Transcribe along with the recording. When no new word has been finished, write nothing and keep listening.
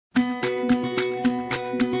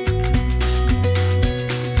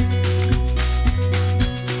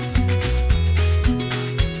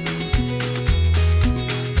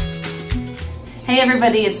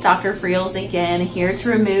everybody, it's Dr. Freels again, here to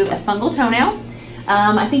remove a fungal toenail.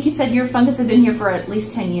 I think you said your fungus had been here for at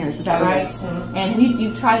least 10 years, is that right? Yes. Mm-hmm. And have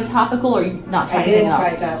you've tried a topical or you've not tried anything else? I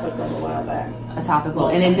did try topical a while back. A topical,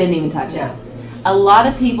 and it didn't even touch Yeah. it. A lot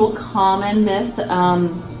of people, common myth,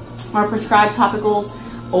 are prescribed topicals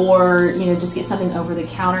or just get something over the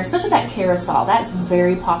counter, especially that carousel. That's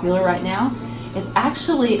very popular right now. It's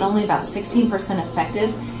actually only about 16%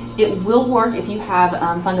 effective. It will work if you have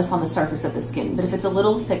fungus on the surface of the skin, but if it's a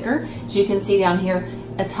little thicker, as you can see down here,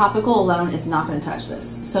 a topical alone is not going to touch this.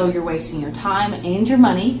 So you're wasting your time and your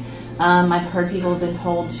money. I've heard people have been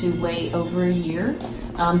told to wait over a year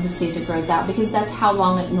to see if it grows out, because that's how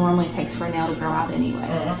long it normally takes for a nail to grow out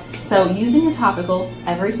anyway. So using a topical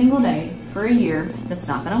every single day for a year that's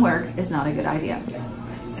not going to work is not a good idea.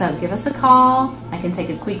 So give us a call. I can take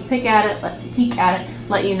a quick peek at it,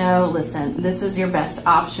 let you know, listen, this is your best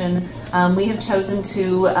option. We have chosen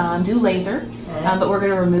to do laser, but we're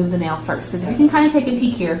going to remove the nail first, because if you can kind of take a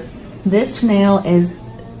peek here, this nail is,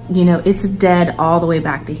 it's dead all the way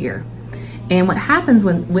back to here. And what happens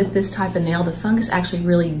with this type of nail, the fungus actually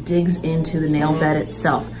really digs into the nail bed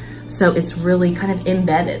itself. So it's really kind of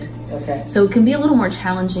embedded. Okay. So it can be a little more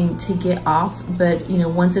challenging to get off, but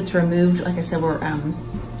once it's removed, like I said, we're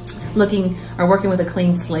working with a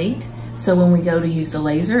clean slate. So when we go to use the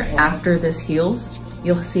laser, after this heals,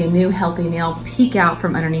 you'll see a new healthy nail peek out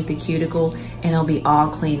from underneath the cuticle, and it'll be all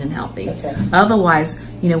clean and healthy. Okay. Otherwise,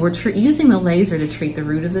 we're using the laser to treat the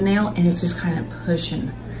root of the nail, and it's just kind of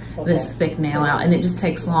pushing this thick nail out, and it just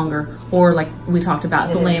takes longer. Or like we talked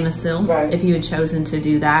about, the Lamisil, if you had chosen to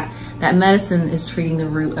do that, that medicine is treating the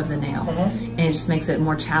root of the nail, and it just makes it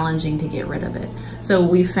more challenging to get rid of it. So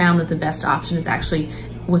we found that the best option is actually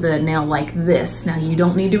with a nail like this. Now you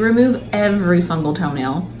don't need to remove every fungal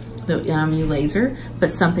toenail that you laser,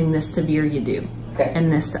 but something this severe you do.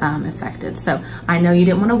 And this affected. So I know you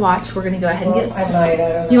didn't want to watch. We're going to go ahead and get I might. I don't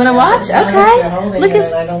know. You want to watch? Okay. Look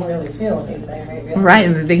at I don't really feel anything. Maybe right,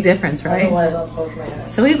 the big difference, right? Otherwise, I'll close my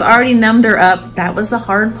eyes. So we've already numbed her up. That was the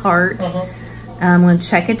hard part. I'm going to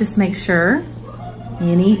check it, just make sure.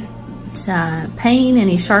 Any pain,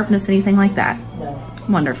 any sharpness, anything like that? No.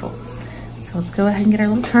 Wonderful. So let's go ahead and get our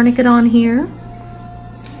little tourniquet on here.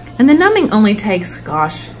 And the numbing only takes,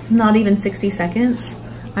 gosh, not even 60 seconds,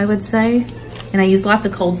 I would say. And I use lots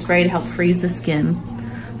of cold spray to help freeze the skin.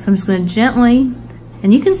 So I'm just going to gently,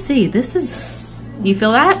 and you can see this is, you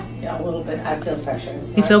feel that? Yeah, a little bit. I feel pressure.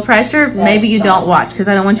 You feel pressure? Maybe you don't watch, because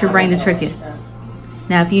I don't want your brain to trick you. No.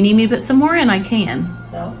 Now, if you need me to put some more in, I can.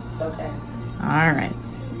 No, it's okay. All right.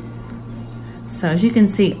 So as you can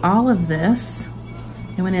see, all of this,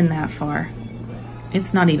 it went in that far.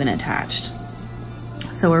 It's not even attached.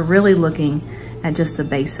 So we're really looking at just the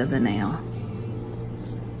base of the nail.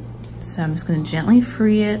 So I'm just going to gently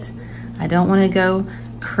free it. I don't want to go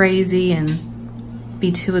crazy and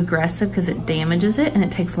be too aggressive, because it damages it and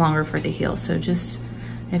it takes longer for it to heal. So just,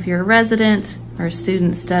 if you're a resident or a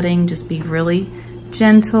student studying, just be really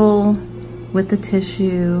gentle with the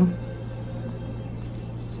tissue.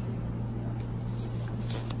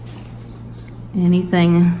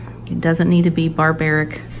 Anything, it doesn't need to be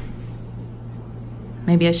barbaric.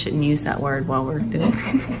 Maybe I shouldn't use that word while we're doing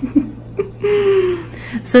it.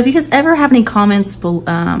 So if you guys ever have any comments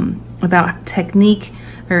about technique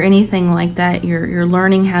or anything like that, you're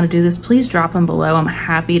learning how to do this, please drop them below. I'm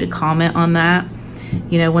happy to comment on that.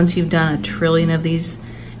 Once you've done a trillion of these,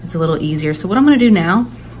 it's a little easier. So what I'm going to do now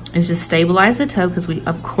is just stabilize the toe, because we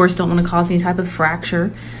of course don't want to cause any type of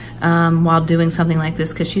fracture while doing something like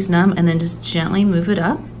this, because she's numb, and then just gently move it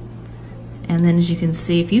up. And then as you can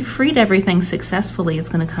see, if you freed everything successfully, it's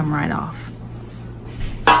going to come right off.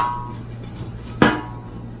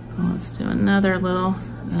 Let's do another little,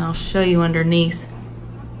 and I'll show you underneath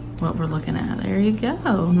what we're looking at. There you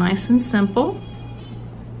go, nice and simple.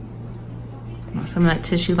 Some of that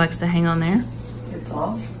tissue likes to hang on there. It's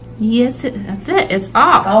off? Yes, that's it, it's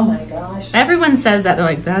off. Oh my gosh. Everyone says that, they're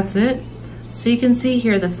like, that's it. So you can see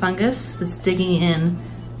here the fungus that's digging in,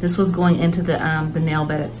 this was going into the nail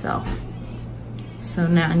bed itself. So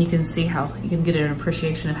now, and you can see how, you can get an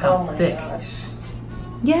appreciation of how thick. Oh my gosh.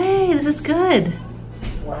 Yay, this is good.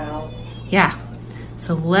 Wow. Yeah,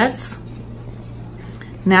 so let's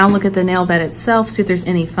now look at the nail bed itself, see if there's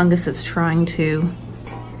any fungus that's trying to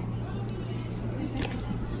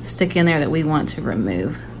stick in there that we want to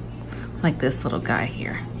remove. Like this little guy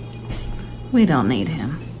here. We don't need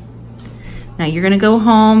him. Now you're gonna go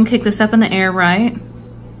home, kick this up in the air, right?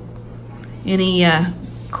 Any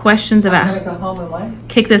questions about? I'm gonna go home and what?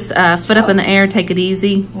 Kick this foot up in the air, take it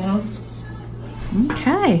easy.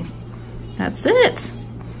 Okay, that's it.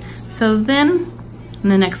 So then In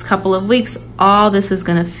the next couple of weeks, all this is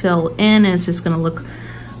gonna fill in and it's just gonna look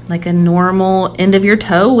like a normal end of your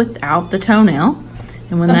toe without the toenail.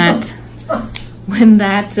 And when that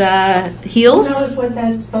heals, Who knows what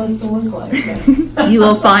that's supposed to look like? you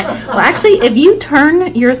will find, well actually, if you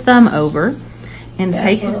turn your thumb over and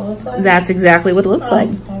That's what it looks like? that's exactly what it looks like.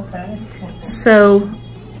 Okay. So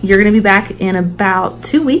you're gonna be back in about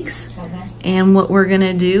 2 weeks. Okay. And what we're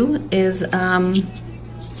gonna do is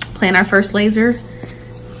plan our first laser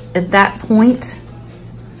at that point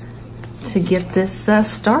to get this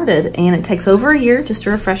started. And it takes over a year, just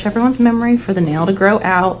to refresh everyone's memory, for the nail to grow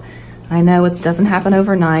out. I know it doesn't happen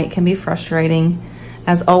overnight, it can be frustrating.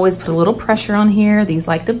 As always, put a little pressure on here. These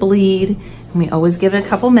like to bleed. And we always give it a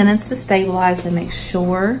couple minutes to stabilize and make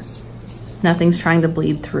sure nothing's trying to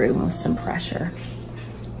bleed through with some pressure.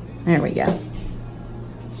 There we go.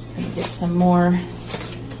 Get some more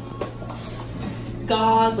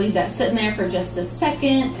gauze, leave that sitting there for just a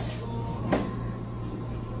second.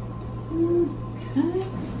 Okay.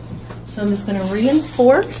 So I'm just gonna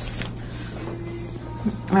reinforce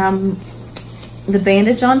the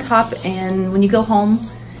bandage on top, and when you go home,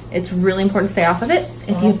 it's really important to stay off of it. If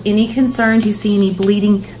you have any concerns, you see any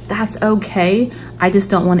bleeding, that's okay. I just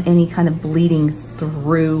don't want any kind of bleeding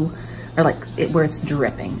through or like where it's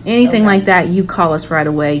dripping. Anything like that, you call us right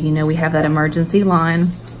away. You know we have that emergency line.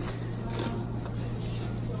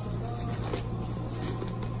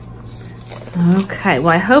 Okay,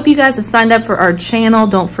 well I hope you guys have signed up for our channel.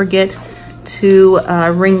 Don't forget to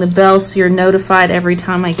ring the bell so you're notified every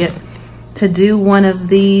time I get to do one of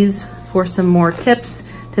these for some more tips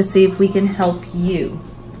to see if we can help you.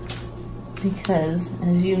 Because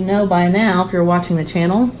as you know by now, if you're watching the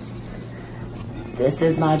channel, this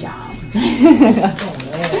is my job. Oh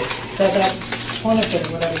man. So that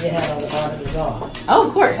tourniquet, whatever you had on the bottom is off. Oh,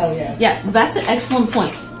 of course. Oh yeah. Yeah, that's an excellent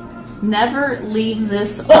point. Never leave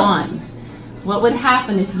this on. What would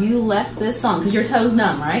happen if you left this on? Because your toe's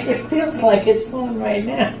numb, right? It feels like it's on right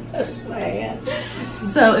now. That's why I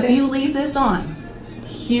asked. So if you leave this on,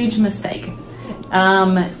 huge mistake.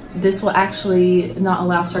 This will actually not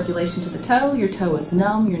allow circulation to the toe. Your toe is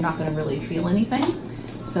numb. You're not going to really feel anything.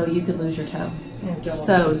 So you could lose your toe.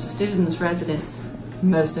 So students, residents,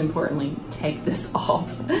 most importantly, take this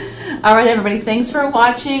off. All right, everybody, thanks for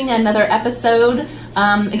watching another episode.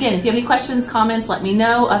 Again, if you have any questions, comments, let me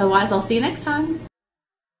know. Otherwise, I'll see you next time.